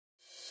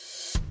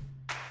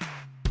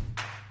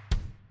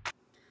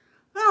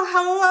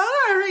Hello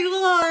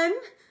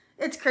everyone!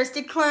 It's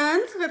Christy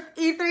Cleanse with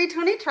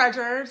E320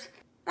 Treasures,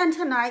 and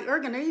tonight we're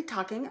going to be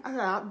talking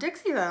about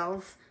Dixie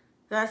Belle's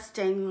The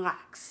Stained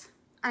Wax.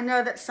 I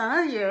know that some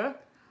of you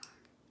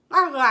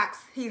are wax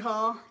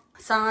hee-haw,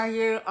 some of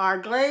you are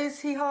glaze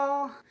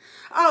hee-haw.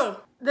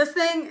 Oh, this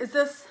thing, is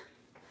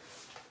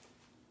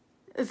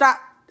that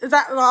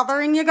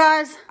bothering you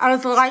guys? I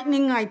was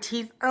lightening my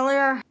teeth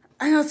earlier.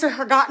 I also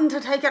forgotten to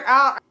take it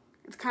out.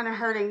 It's kind of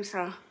hurting,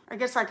 so I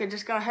guess I could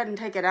just go ahead and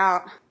take it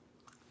out.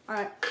 All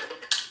right,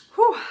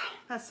 whew,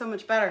 that's so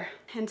much better.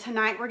 And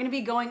tonight we're gonna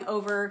be going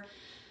over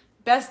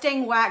best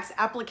dang wax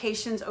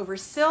applications over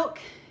silk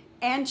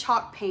and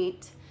chalk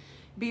paint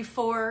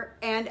before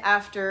and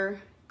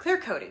after clear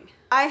coating.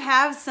 I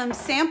have some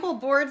sample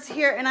boards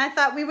here and I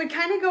thought we would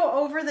kind of go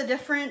over the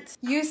different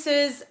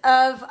uses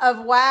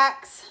of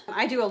wax.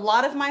 I do a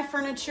lot of my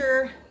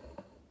furniture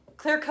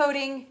clear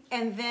coating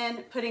and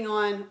then putting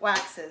on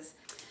waxes.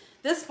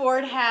 This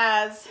board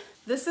has,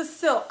 this is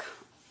silk.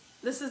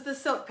 This is the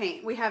silk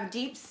paint. We have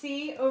Deep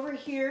Sea over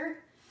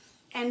here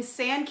and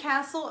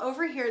Sandcastle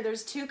over here.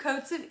 There's 2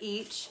 coats of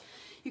each.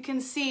 You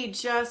can see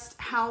just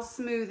how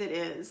smooth it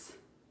is.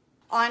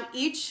 On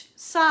each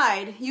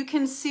side, you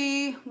can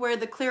see where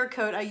the clear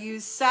coat, I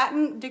use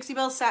satin, Dixie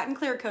Belle Satin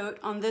Clear Coat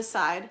on this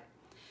side.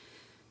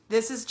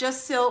 This is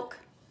just silk.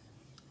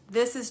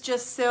 This is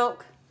just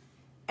silk.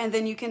 And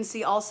then you can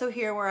see also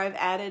here where I've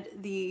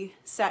added the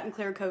Satin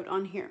Clear Coat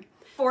on here.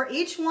 For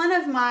each one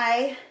of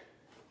my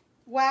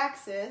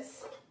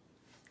waxes,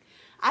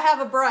 I have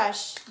a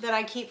brush that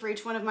I keep for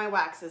each one of my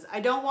waxes. I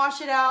don't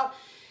wash it out.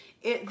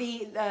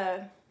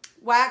 The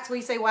wax,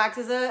 we say wax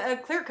is a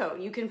clear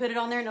coat. You can put it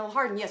on there and it'll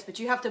harden, yes, but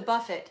you have to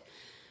buff it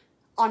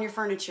on your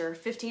furniture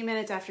 15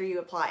 minutes after you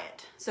apply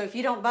it. So if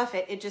you don't buff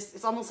it,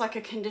 it's almost like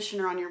a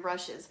conditioner on your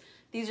brushes.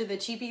 These are the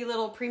cheapy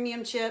little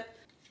premium chip.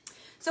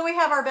 So we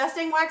have our best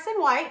dang wax in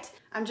white.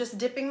 I'm just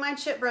dipping my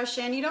chip brush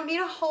in. You don't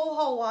need a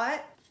whole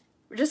lot.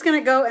 We're just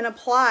gonna go and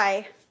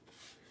apply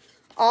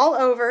all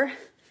over,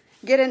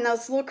 get in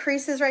those little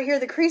creases right here.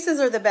 The creases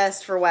are the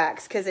best for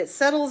wax because it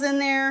settles in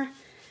there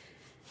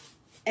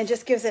and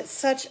just gives it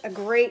such a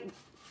great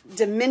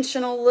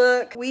dimensional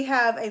look. We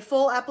have a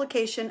full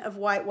application of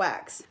white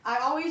wax. I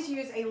always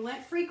use a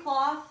lint-free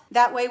cloth.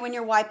 That way when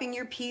you're wiping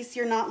your piece,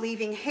 you're not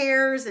leaving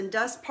hairs and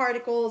dust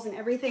particles and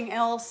everything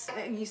else.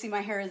 You see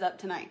my hair is up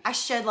tonight. I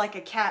shed like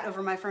a cat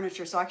over my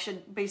furniture, so I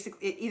should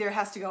basically, it either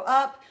has to go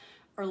up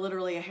or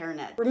literally a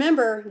hairnet.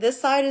 Remember, this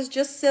side is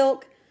just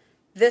silk.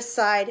 This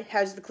side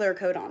has the clear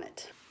coat on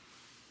it.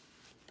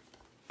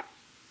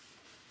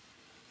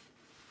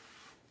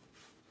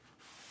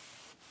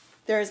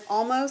 There is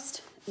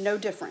almost no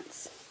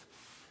difference.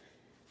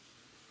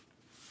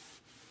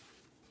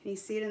 Can you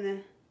see it in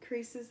the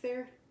creases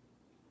there?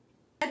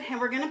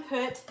 And we're gonna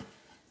put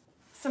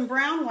some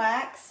brown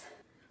wax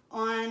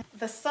on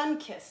the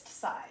sun-kissed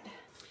side.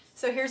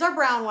 So here's our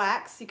brown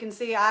wax. You can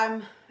see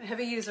I'm a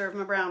heavy user of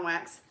my brown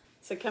wax.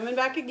 So coming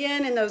back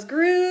again in those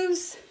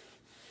grooves.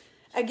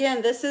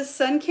 Again, this is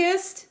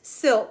sun-kissed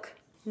silk,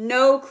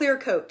 no clear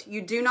coat.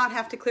 You do not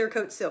have to clear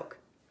coat silk.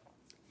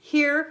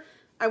 Here,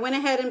 I went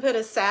ahead and put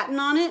a satin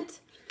on it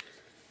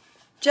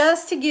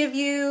just to give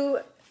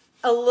you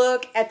a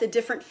look at the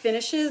different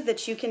finishes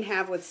that you can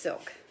have with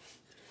silk.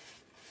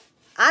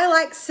 I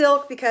like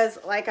silk because,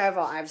 like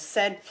I've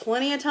said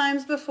plenty of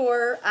times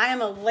before, I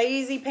am a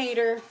lazy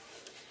painter,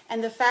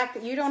 and the fact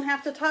that you don't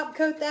have to top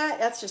coat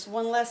that's just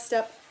one less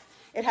step.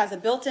 It has a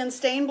built-in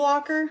stain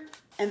blocker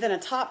and then a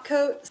top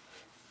coat.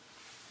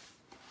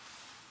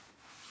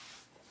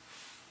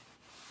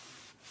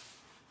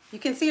 You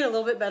can see it a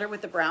little bit better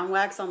with the brown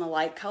wax on the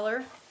light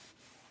color.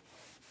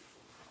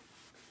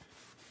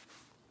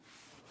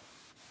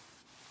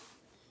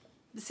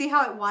 See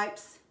how it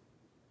wipes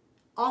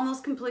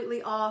almost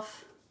completely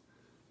off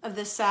of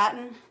the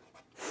satin,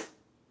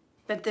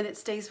 but then it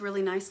stays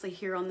really nicely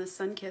here on the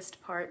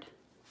sun-kissed part.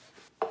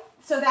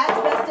 So that's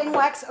best dang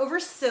wax over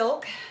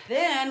silk.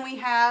 Then we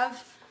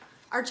have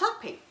our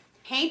chalk paint.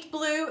 Haint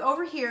Blue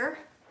over here.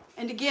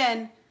 And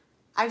again,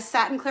 I've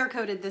satin clear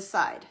coated this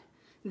side.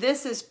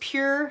 This is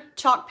pure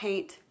chalk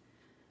paint.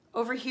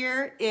 Over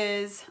here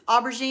is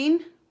Aubergine.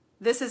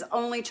 This is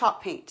only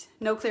chalk paint,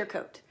 no clear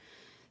coat.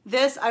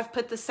 This, I've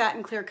put the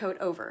satin clear coat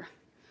over.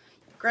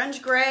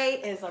 Grunge Gray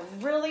is a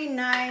really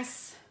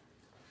nice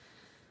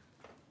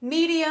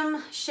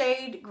medium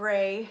shade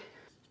gray.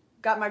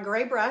 Got my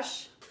gray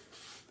brush.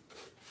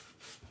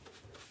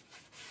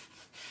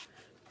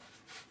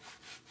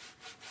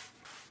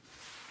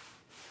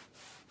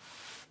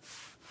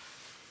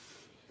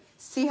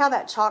 See how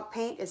that chalk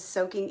paint is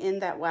soaking in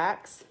that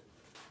wax?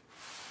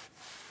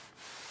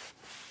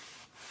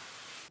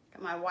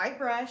 Got my white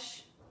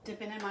brush,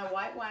 dipping in my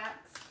white wax.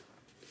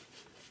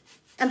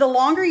 And the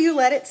longer you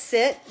let it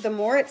sit, the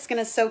more it's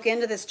gonna soak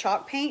into this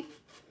chalk paint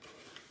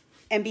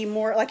and be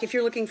more, like if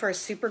you're looking for a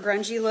super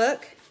grungy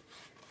look,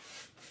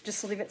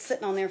 just leave it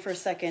sitting on there for a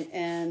second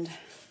and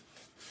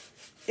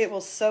it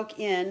will soak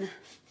in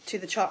to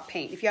the chalk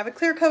paint. If you have a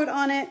clear coat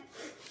on it,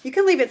 you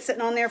can leave it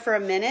sitting on there for a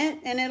minute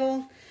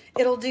and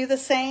it'll do the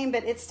same,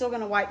 but it's still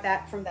gonna wipe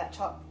back from that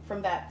chalk,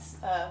 from that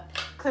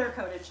clear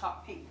coated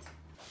chalk paint.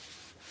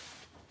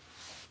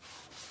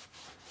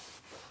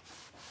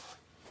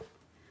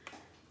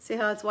 See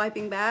how it's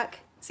wiping back?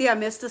 See, I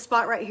missed a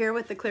spot right here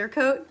with the clear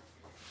coat,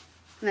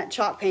 and that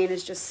chalk paint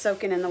is just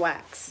soaking in the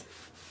wax.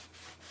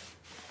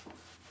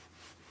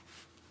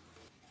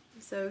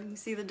 So you can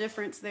see the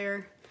difference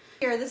there.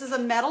 Here, this is a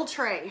metal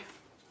tray.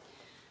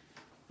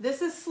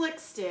 This is slick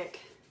stick.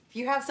 If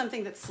you have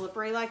something that's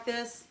slippery like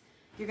this,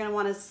 you're gonna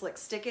wanna slick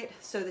stick it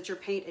so that your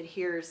paint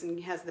adheres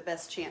and has the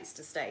best chance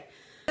to stay.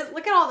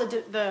 Look at all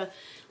the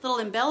little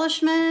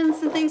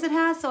embellishments and things it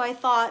has, so I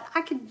thought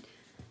I could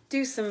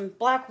do some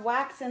black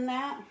wax in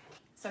that.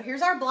 So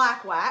here's our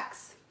black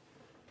wax.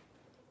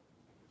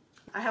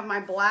 I have my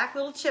black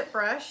little chip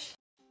brush.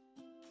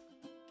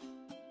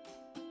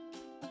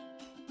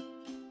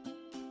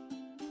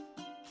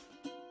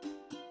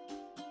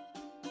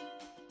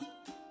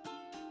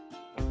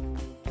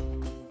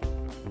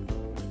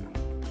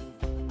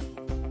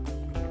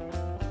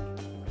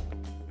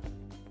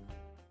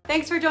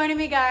 Thanks for joining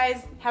me,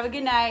 guys. Have a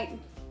good night.